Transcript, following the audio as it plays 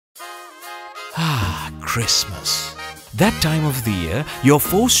Christmas. That time of the year, you're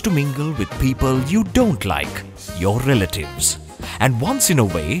forced to mingle with people you don't like, your relatives. And once in a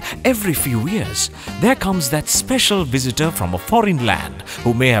way, every few years, there comes that special visitor from a foreign land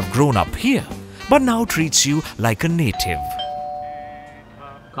who may have grown up here, but now treats you like a native.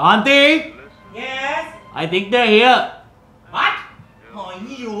 Kanti? Yes? I think they're here. What?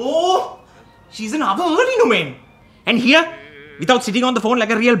 Oh, she's an hour early, no man. And here, without sitting on the phone like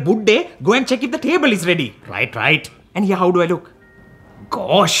a real budde, go and check if the table is ready. Right. And here, how do I look?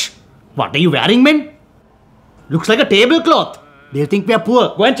 Gosh, what are you wearing, man? Looks like a tablecloth. They'll think we are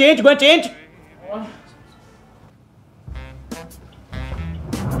poor. Go and change.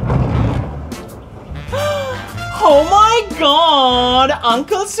 Oh my God,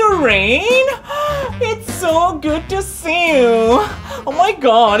 Uncle Suren! It's so good to see you. Oh my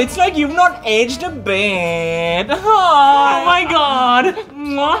God, it's like you've not aged a bit. Oh my God.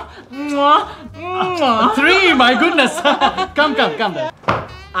 Mwah, mwah, mwah. 3, my goodness. Come then.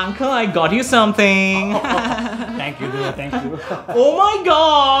 Uncle, I got you something. Thank you, dear. Thank you. Oh my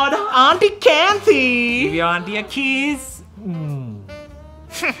God, Auntie Kathy. Give your auntie a kiss.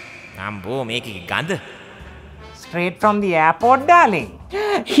 Ambo, making ganda. Straight from the airport, darling.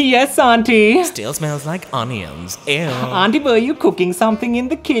 Yes, Auntie. Still smells like onions. Ew. Auntie, were you cooking something in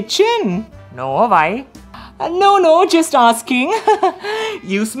the kitchen? No, why? No, just asking.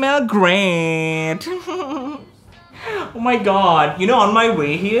 You smell great. Oh my God. You know, on my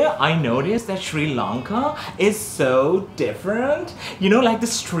way here, I noticed that Sri Lanka is so different. You know, like the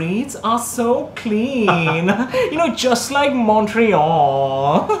streets are so clean. You know, just like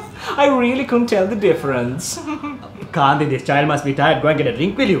Montreal. I really couldn't tell the difference. Kanti, this child must be tired. Go and get a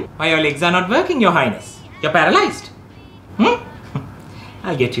drink, will you? Why, your legs are not working, Your Highness? You're paralyzed.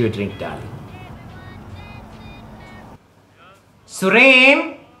 I'll get you a drink, darling.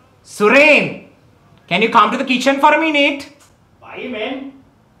 Suren! Can you come to the kitchen for a minute? Why, man?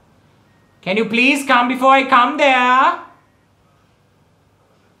 Can you please come before I come there?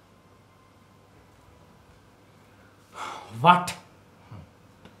 What?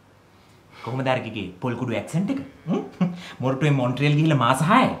 කොහොමද අරගේ පොල්කුඩු accent එක? මොරටුවේ Montreal ගිහිල්ලා මාස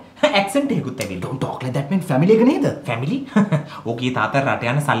 6 accent එකකුත් ඇවිල්ලා. Don't talk like that, man. Family එක නේද? Family? ඕකේ තාත්තා රට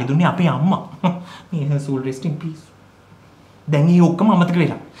යන සල්ලි දුන්නේ අපේ අම්මා. මේ soul rest in peace. දැන් ඒ ඔක්කොම අමතක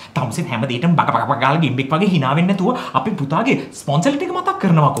වෙලා. තමුසෙත් හැම දෙයකටම බක ගාලා ගෙම්බෙක් වගේ hina වෙන්නේ නැතුව අපේ පුතාගේ ස්පොන්සර්ලිටි එක මතක්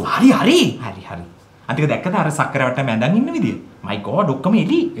කරනවාකෝ. හරි. අන්තික දැක්කද අර සක්කර වට මැදන් ඉන්න විදිය? My God, ඔක්කොම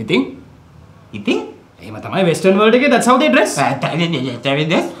එලි. ඉතින්? එහෙම තමයි western world එකේ that's how they dress.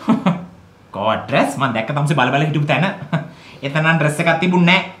 God dress මම දැක්ක තමුසේ බල හිටපු තැන. එතනන් dress එකක් තිබුණ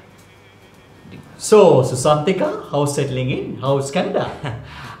නැහැ. So, Susantika, how's settling in? How's Canada?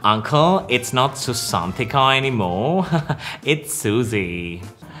 Uncle, it's not Susantika anymore. It's Susie.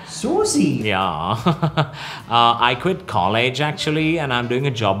 Susie? Yeah. I quit college actually and I'm doing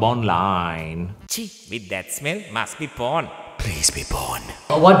a job online. Gee, with that smell, must be porn. Please be born.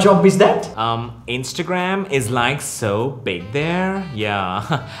 What job is that? Instagram is like so big there. Yeah.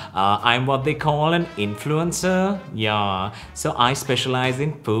 I'm what they call an influencer. Yeah. So I specialize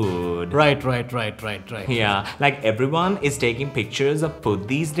in food. Right. Yeah. Like everyone is taking pictures of food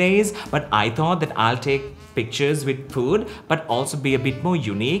these days, but I thought that I'll take pictures with food, but also be a bit more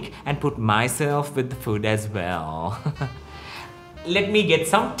unique and put myself with the food as well. Let me get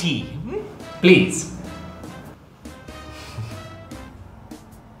some tea. Please.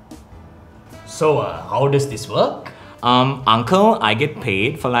 So, how does this work? Uncle, I get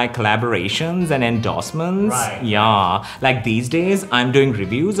paid for like collaborations and endorsements. Right. Yeah. Like these days, I'm doing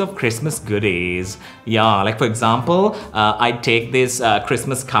reviews of Christmas goodies. Yeah. Like for example, I take this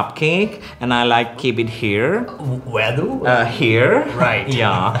Christmas cupcake and I like keep it here. Where do? Here. Right.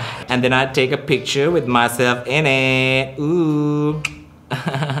 Yeah. And then I take a picture with myself in it. Ooh.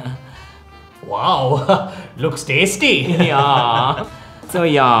 Wow. Looks tasty. Yeah. So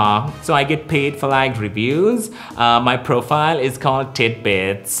I get paid for like reviews. My profile is called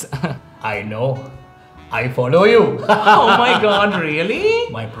Tidbits. I know. I follow you. Oh my God, really?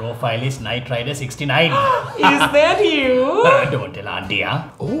 My profile is Night Rider 69. Is that you? Don't tell auntie, huh?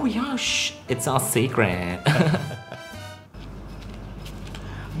 Oh yeah, shh. It's our secret.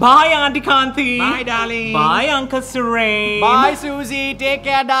 Bye, Auntie Kanti. Bye, darling. Bye, Uncle Suren. Bye, Susie. Take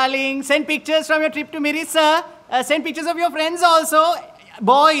care, darling. Send pictures from your trip to Mirissa. Send pictures of your friends also.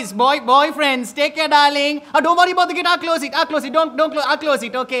 Boyfriends. Take care, darling. Don't worry about the kid. I'll close it. Don't close. I'll close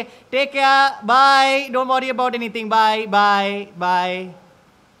it. Okay. Take care. Bye. Don't worry about anything. Bye.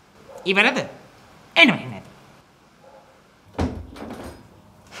 ඉවරද? එනවා.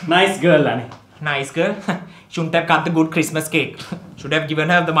 Nice girl, Annie. Nice girl. Shouldn't have cut the good Christmas cake. Should have given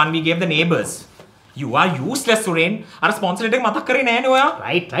her the one we gave the neighbors. You are useless, Suren. Our sponsor take matak kare nahe noya.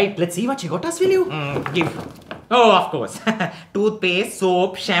 Right. Let's see what she got us, will you? Give. Oh, of course. Toothpaste,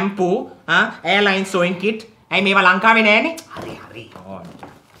 soap, shampoo, airline sewing kit. Hey, mewa Lankawe nahe ne? Hurry.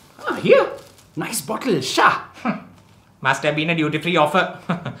 Here. Nice bottle. Shah. Must have been a duty-free offer.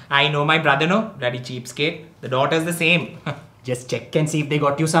 I know my brother, no? Bloody cheapskate. The daughter's the same. Just check and see if they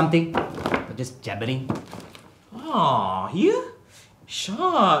got you something. Or just jabbering. Ah, here?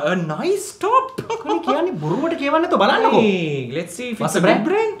 Shah, a nice top. Hey, let's see if What's it's the a good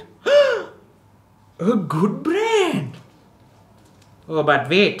brand. A good brand. Oh, but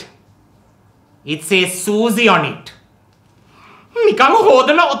wait. It says Suzy on it. Nikan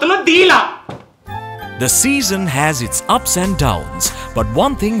hodala otala deela. The season has its ups and downs, but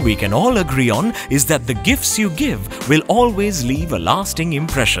one thing we can all agree on is that the gifts you give will always leave a lasting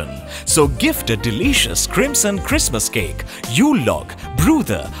impression. So gift a delicious Crimson Christmas cake, Yule log,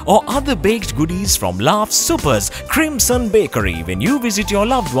 brother or other baked goodies from LAUGFS Super's Crimson Bakery when you visit your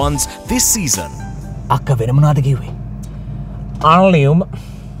loved ones this season. Akka වෙන මොනවද කිව්වේ? Arlium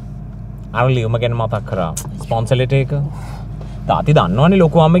ගැන මතක් කරා. Sponsor letter එක. තාති දන්නවනේ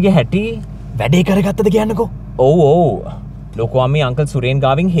ලොකු අම්මගේ හැටි. වැඩේ කරගත්තද කියන්නකෝ. ඔව්. ලොකු අම්මේ අංකල් සුරේන්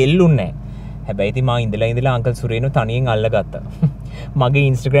ගාවින් හෙල්ලුන්නේ නැහැ. හැබැයි ඉතින් මා ඉඳලා අංකල් සුරේන්ව තනියෙන් අල්ලගත්තා. මගේ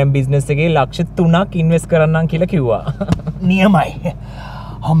Instagram business එකේ ලක්ෂ 3ක් ඉන්වෙස්ට් කරන්නම් කියලා කිව්වා. නියමයි.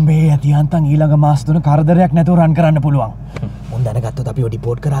 හම්බේ යතියන්තන් ඊළඟ මාස තුන කරදරයක් නැතුව රන් කරන්න පුළුවන්. මුන් දැනගත්තොත් අපිව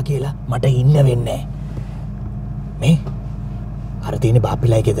ඩිපෝට් කරා කියලා මට ඉන්න වෙන්නේ නැහැ. මේ අර තියෙන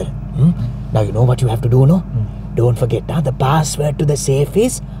බාප්පිලයි ගෙදර. Now you know what you have to do, no? Don't forget, the password to the safe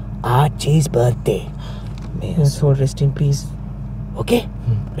is Archie's birthday. May his soul rest in peace. Okay?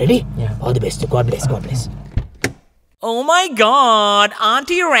 Ready? Yeah. All the best. God bless. Oh my God,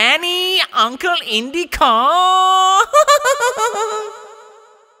 Auntie Ranny, Uncle in the car.